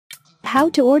How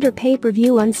to order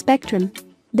pay-per-view on Spectrum.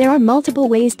 There are multiple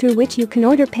ways through which you can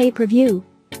order pay-per-view.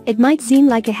 It might seem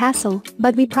like a hassle,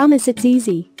 but we promise it's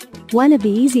easy. One of the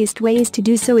easiest ways to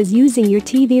do so is using your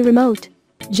TV remote.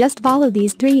 Just follow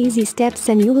these 3 easy steps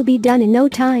and you will be done in no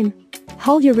time.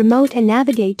 Hold your remote and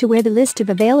navigate to where the list of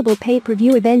available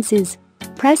pay-per-view events is.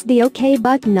 Press the OK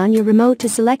button on your remote to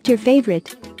select your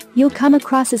favorite. You'll come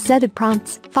across a set of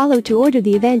prompts. Follow to order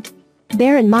the event.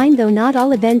 Bear in mind though not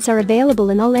all events are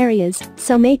available in all areas,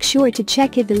 so make sure to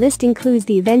check if the list includes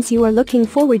the events you are looking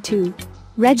forward to.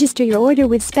 Register your order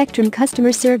with Spectrum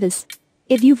customer service.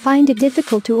 If you find it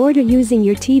difficult to order using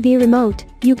your TV remote,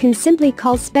 you can simply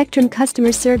call Spectrum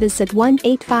customer service at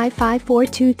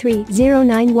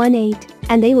 1-855-423-0918,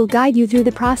 and they will guide you through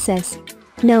the process.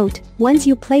 Note, once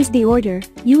you place the order,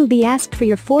 you will be asked for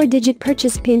your 4-digit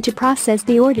purchase PIN to process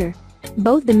the order.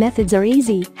 Both the methods are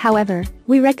easy, however,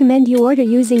 we recommend you order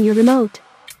using your remote.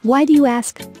 Why do you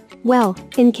ask? Well,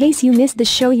 in case you missed the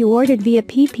show you ordered via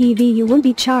PPV, you won't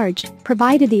be charged,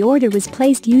 provided the order was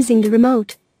placed using the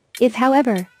remote. If,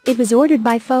 however, it was ordered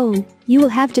by phone, you will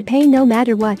have to pay no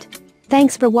matter what.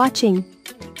 Thanks for watching.